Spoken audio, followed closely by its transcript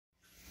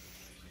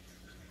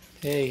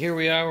Hey, here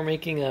we are. We're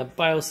making a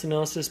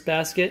biocenosis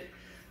basket.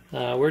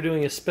 We're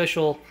doing a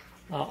special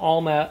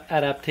alm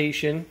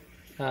adaptation.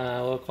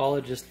 We'll call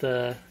it just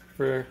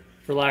for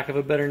lack of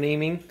a better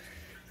naming.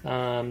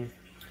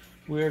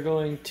 We're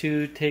going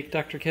to take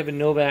Dr. Kevin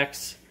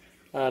Novak's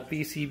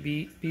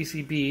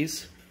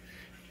BCBs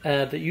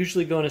that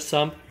usually go in a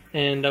sump,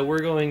 and we're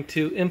going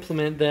to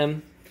implement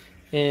them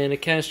in a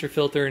canister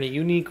filter in a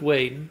unique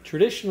way.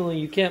 Traditionally,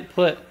 you can't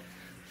put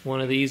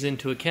one of these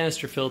into a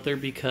canister filter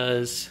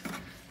because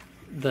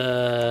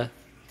the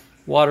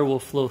water will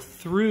flow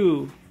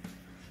through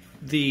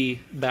the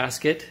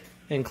basket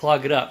and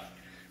clog it up.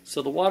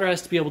 So the water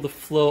has to be able to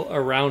flow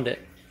around it.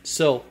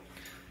 So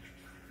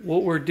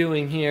what we're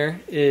doing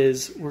here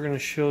is we're going to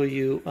show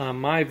you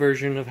my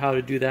version of how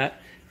to do that,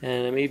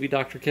 and maybe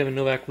Dr. Kevin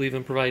Novak will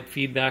even provide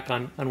feedback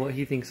on what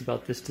he thinks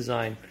about this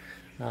design.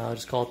 I'll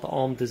just call it the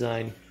alm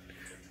design,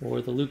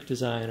 or the Luke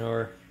design,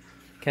 or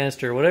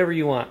canister, whatever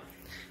you want.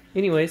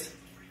 Anyways,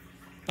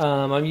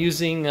 I'm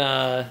using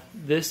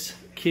this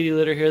kitty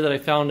litter here that I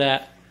found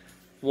at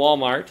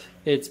Walmart.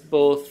 It's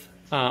both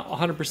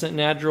 100%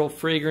 natural,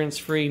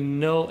 fragrance-free,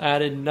 no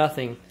added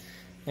nothing.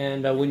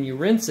 And when you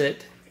rinse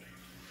it,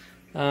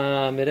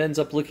 it ends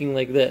up looking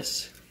like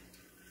this.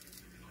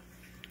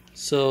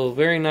 So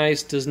very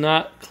nice, does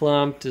not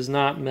clump, does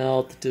not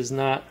melt, does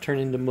not turn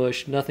into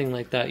mush, nothing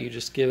like that. You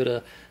just give it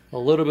a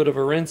little bit of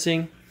a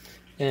rinsing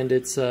and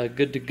it's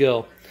good to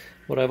go.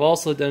 What I've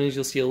also done is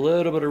you'll see a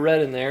little bit of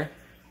red in there.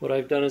 What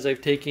I've done is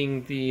I've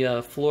taken the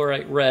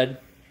fluorite red,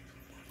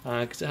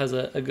 because it has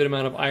a good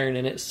amount of iron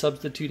in it,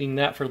 substituting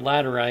that for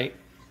laterite,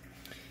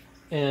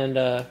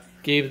 and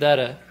gave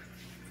that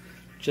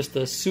just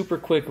a super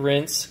quick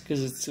rinse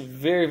because it's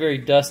very, very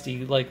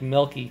dusty, like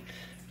milky.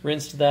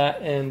 Rinsed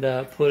that and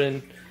I'm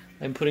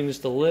putting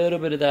just a little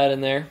bit of that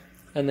in there,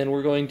 and then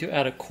we're going to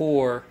add a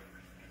core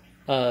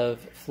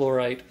of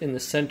fluorite in the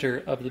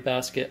center of the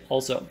basket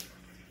also.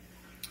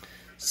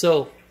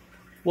 So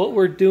what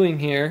we're doing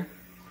here,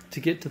 to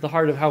get to the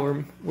heart of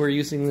how we're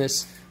using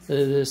this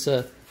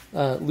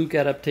Luke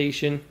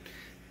adaptation,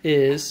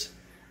 is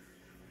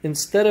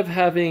instead of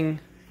having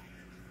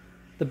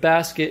the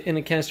basket in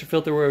a canister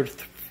filter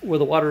where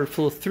the water would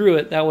flow through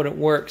it, that wouldn't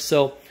work.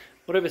 So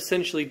what I've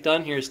essentially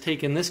done here is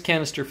taken this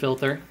canister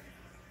filter,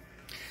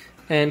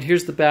 and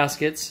here's the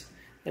baskets,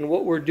 and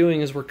what we're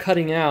doing is we're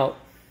cutting out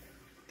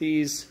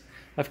these.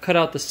 I've cut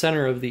out the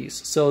center of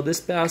these. So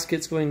this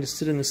basket's going to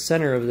sit in the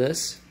center of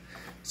this.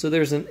 So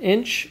there's an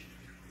inch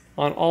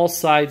on all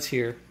sides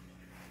here.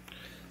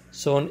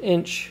 So an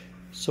inch,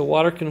 so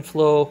water can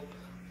flow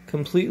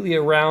completely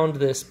around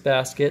this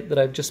basket that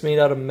I've just made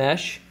out of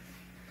mesh.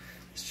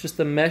 It's just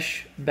a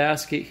mesh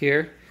basket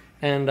here,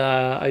 and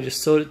I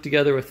just sewed it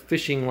together with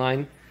fishing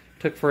line.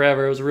 Took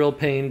forever, it was a real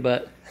pain,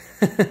 but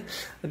I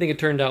think it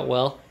turned out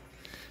well.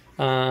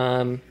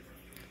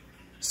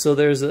 So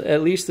there's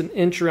at least an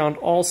inch around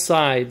all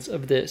sides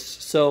of this.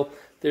 So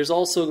there's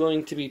also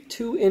going to be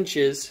 2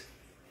 inches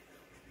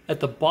at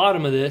the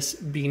bottom of this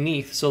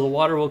beneath. So the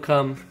water will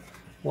come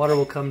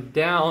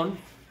down.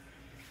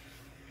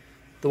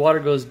 The water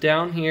goes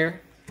down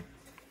here,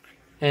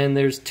 and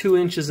there's 2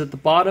 inches at the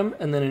bottom,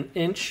 and then an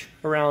inch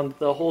around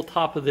the whole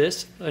top of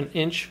this, an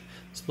inch,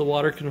 so the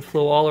water can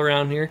flow all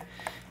around here.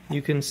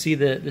 You can see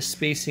the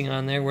spacing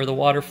on there where the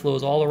water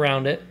flows all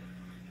around it.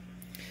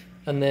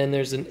 And then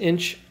there's an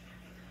inch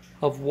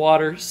of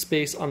water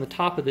space on the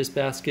top of this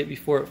basket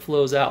before it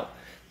flows out.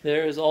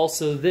 There is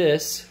also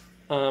this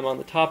on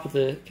the top of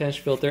the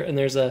canister filter, and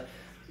there's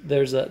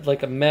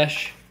like a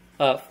mesh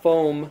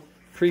foam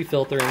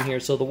pre-filter in here.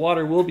 So the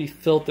water will be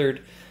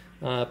filtered,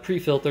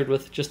 pre-filtered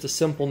with just a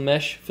simple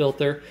mesh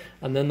filter,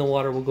 and then the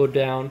water will go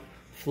down,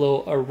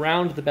 flow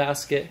around the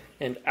basket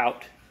and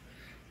out.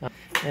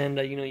 And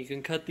you know, you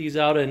can cut these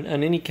out on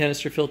any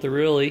canister filter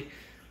really.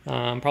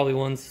 Probably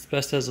one's that's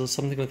best has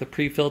something with a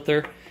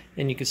pre-filter,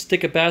 and you can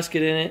stick a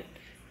basket in it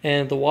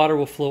and the water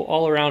will flow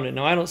all around it.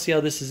 Now I don't see how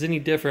this is any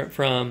different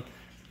from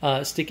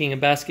sticking a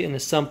basket in a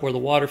sump where the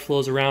water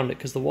flows around it,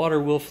 because the water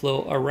will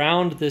flow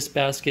around this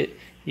basket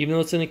even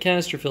though it's in a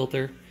canister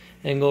filter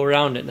and go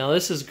around it. Now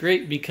this is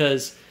great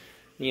because,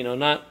 you know,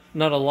 not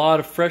a lot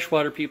of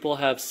freshwater people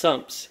have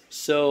sumps,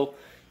 so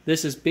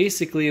this is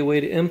basically a way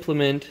to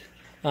implement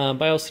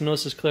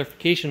biocenosis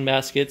clarification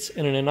baskets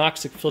in an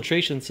anoxic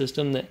filtration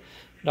system that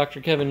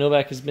Dr. Kevin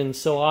Novak has been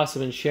so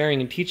awesome in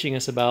sharing and teaching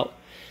us about.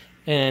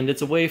 And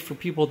it's a way for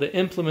people to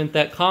implement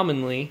that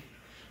commonly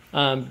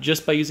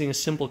just by using a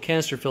simple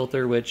canister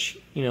filter, which,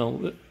 you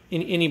know,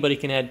 anybody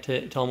can add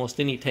to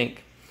almost any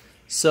tank.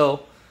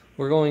 So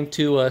we're going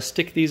to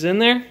stick these in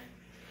there,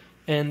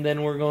 and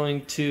then we're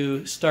going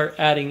to start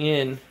adding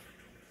in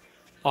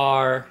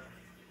our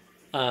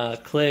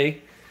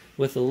clay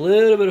with a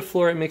little bit of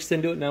fluorite mixed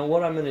into it. Now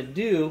what I'm going to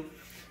do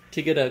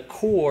to get a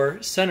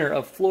core center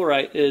of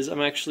fluorite is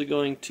I'm actually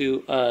going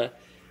to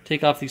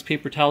take off these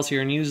paper towels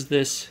here and use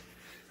this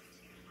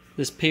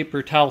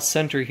paper towel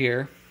center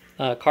here,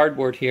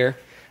 cardboard here,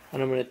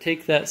 and I'm going to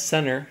take that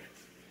center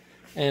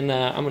and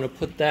I'm going to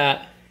put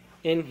that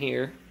in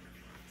here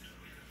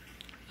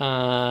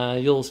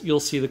you'll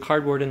see the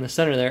cardboard in the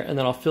center there, and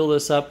then I'll fill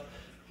this up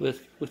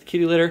with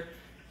kitty litter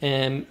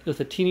and with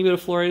a teeny bit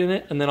of fluorite in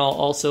it, and then I'll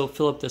also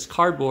fill up this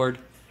cardboard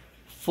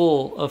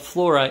full of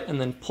fluorite and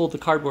then pull the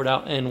cardboard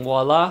out, and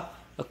voila,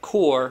 a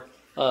core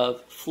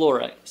of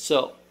fluorite.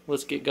 So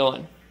let's get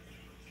going.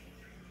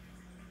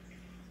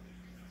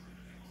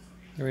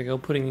 There we go,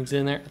 putting these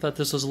in there. I thought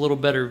this was a little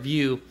better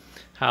view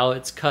how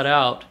it's cut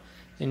out,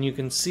 and you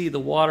can see the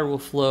water will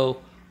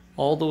flow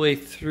all the way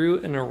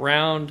through and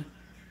around,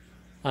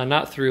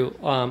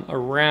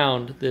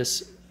 around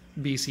this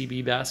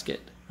BCB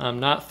basket,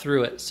 not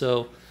through it.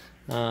 So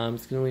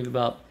it's going to leave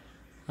about,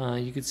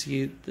 you can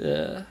see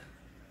the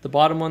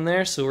bottom one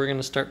there, so we're going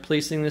to start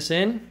placing this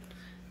in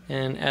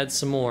and add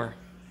some more.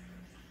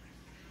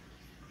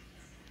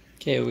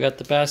 Okay, we got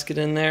the basket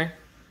in there.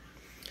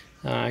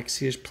 I can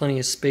see there's plenty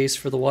of space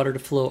for the water to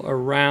flow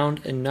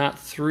around and not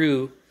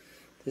through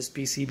this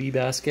BCB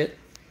basket.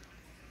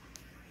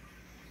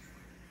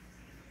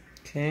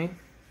 Okay,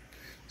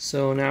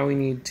 so now we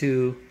need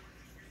to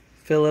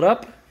fill it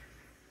up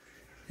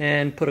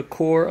and put a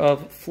core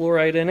of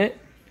fluorite in it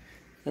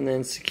and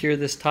then secure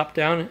this top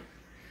down.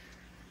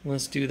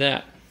 Let's do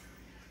that.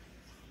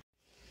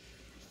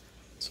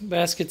 So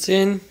basket's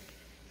in,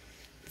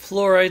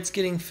 fluorite's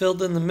getting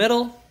filled in the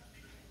middle,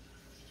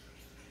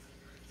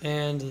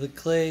 and the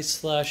clay /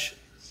 slight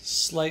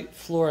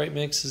fluorite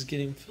mix is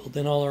getting filled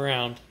in all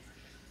around.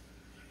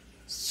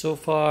 So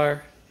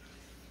far,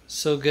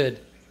 so good.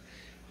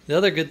 The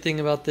other good thing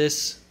about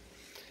this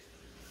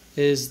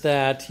is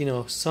that, you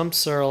know,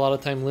 sumps are a lot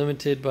of time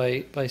limited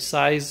by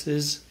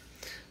sizes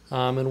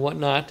and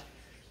whatnot.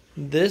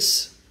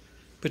 This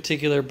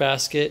particular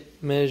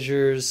basket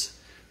measures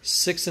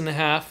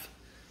 6.5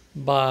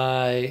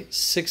 by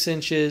 6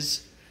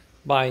 inches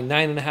by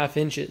 9.5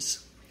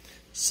 inches.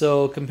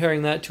 So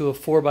comparing that to a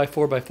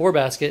 4x4x4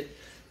 basket,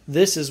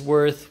 this is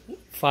worth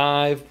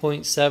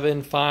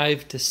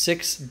 5.75 to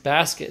 6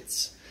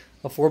 baskets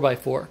of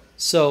 4x4.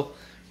 So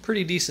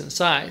pretty decent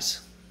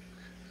size,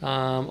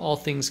 all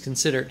things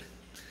considered.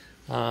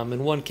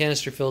 In one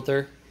canister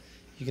filter,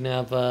 you can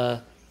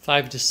have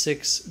 5 to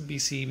 6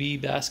 BCB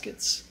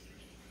baskets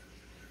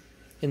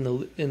in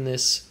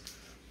this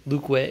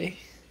Lukeway.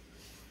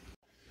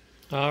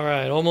 All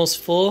right, almost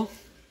full.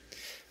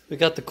 We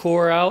got the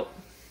core out.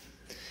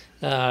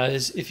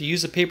 If you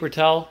use a paper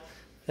towel,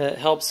 it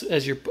helps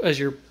as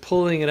you're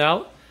pulling it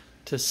out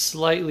to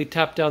slightly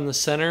tap down the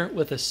center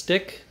with a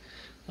stick,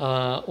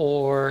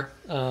 or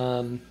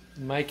in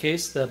my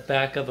case, the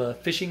back of a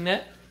fishing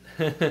net.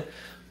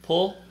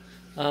 Pull.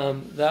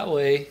 That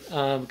way,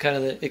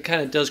 it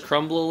kind of does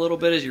crumble a little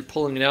bit as you're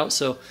pulling it out.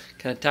 So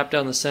kind of tap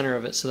down the center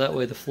of it, so that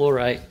way the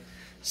fluorite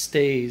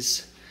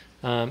stays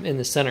in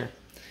the center.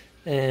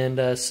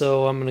 And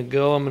so I'm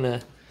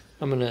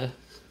gonna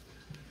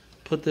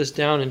put this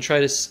down and try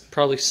to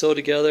probably sew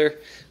together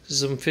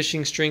some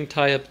fishing string,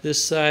 tie up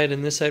this side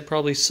and this side,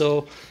 probably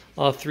sew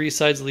all 3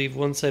 sides, leave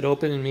one side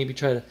open, and maybe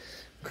try to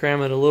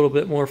cram it a little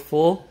bit more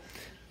full,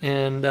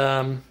 and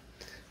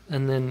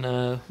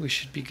then we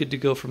should be good to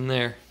go from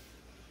there.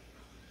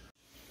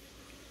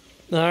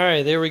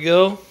 Alright, there we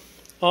go,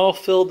 all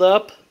filled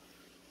up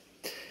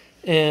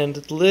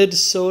and lid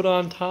sewed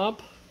on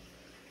top,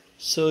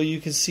 so you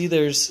can see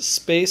there's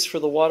space for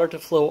the water to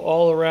flow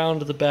all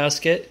around the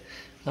basket.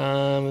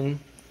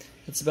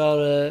 It's about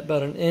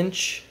an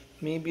inch,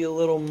 maybe a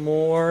little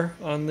more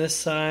on this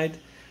side,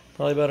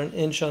 probably about an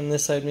inch on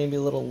this side, maybe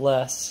a little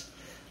less.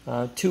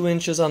 2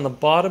 inches on the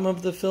bottom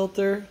of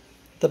the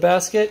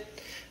basket,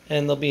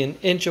 and there'll be an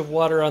inch of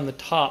water on the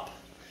top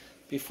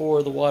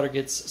before the water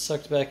gets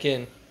sucked back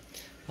in,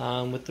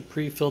 with the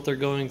pre-filter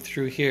going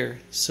through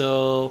here.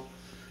 So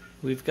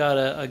we've got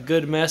a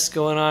good mess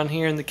going on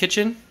here in the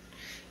kitchen,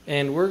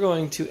 and we're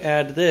going to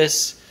add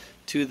this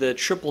to the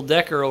triple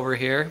decker over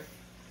here.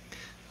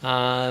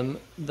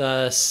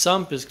 The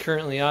sump is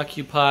currently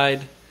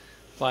occupied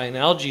by an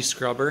algae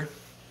scrubber,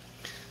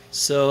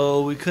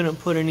 so we couldn't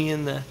put any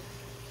in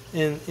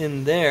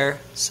there,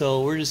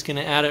 so we're just going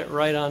to add it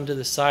right onto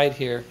the side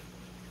here,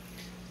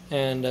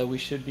 and we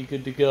should be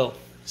good to go.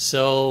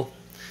 So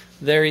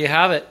there you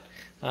have it.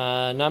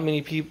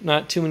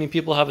 Not too many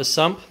people have a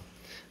sump,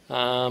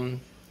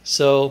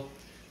 so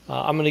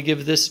I'm going to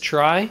give this a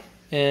try,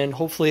 and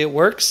hopefully it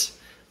works.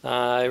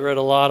 I read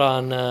a lot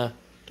on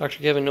Dr.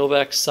 Kevin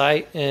Novak's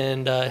site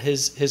and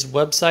his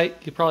website.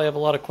 You probably have a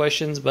lot of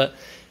questions, but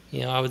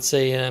you know, I would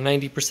say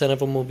 90% of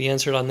them will be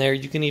answered on there.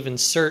 You can even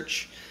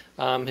search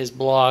his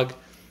blog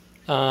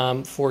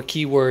for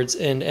keywords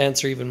and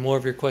answer even more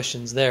of your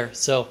questions there.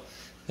 So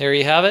there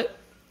you have it,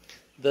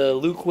 the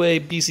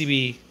Lukeway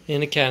BCB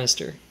in a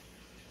canister.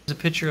 There's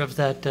a picture of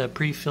that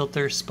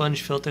pre-filter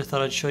sponge filter.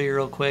 Thought I'd show you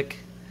real quick.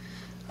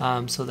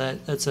 So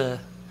that's a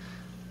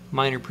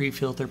minor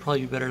pre-filter.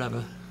 Probably better to have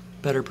a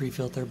better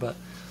pre-filter, but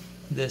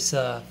this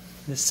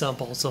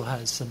sump also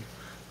has a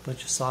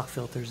bunch of sock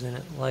filters in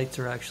it. Lights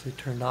are actually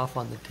turned off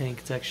on the tank.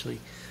 It's actually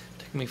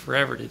took me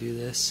forever to do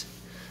this,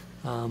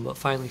 but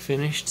finally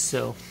finished.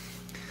 So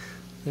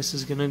this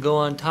is going to go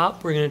on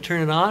top. We're going to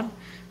turn it on,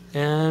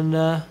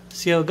 and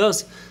see how it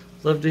goes.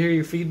 Love to hear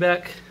your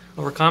feedback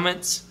or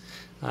comments.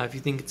 If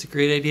you think it's a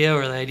great idea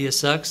or the idea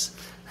sucks.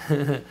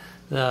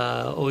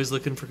 Always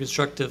looking for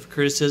constructive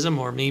criticism,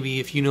 or maybe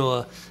if you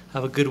know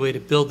have a good way to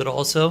build it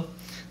also,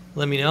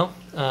 let me know.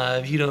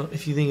 If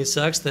you think it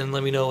sucks, then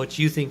let me know what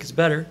you think is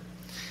better.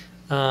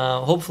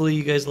 Hopefully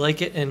you guys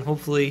like it, and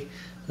hopefully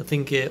I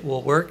think it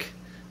will work.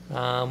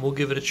 We'll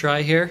give it a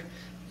try here,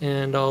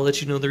 and I'll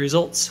let you know the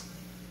results.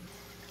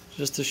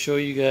 Just to show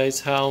you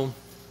guys how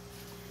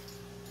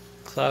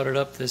clouded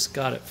up this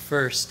got at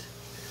first.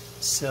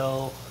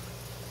 So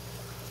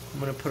I'm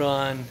going to put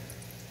on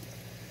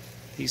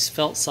these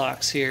felt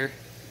socks here,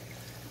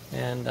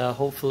 and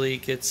hopefully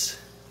it gets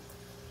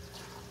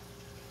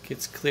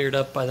cleared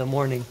up by the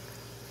morning.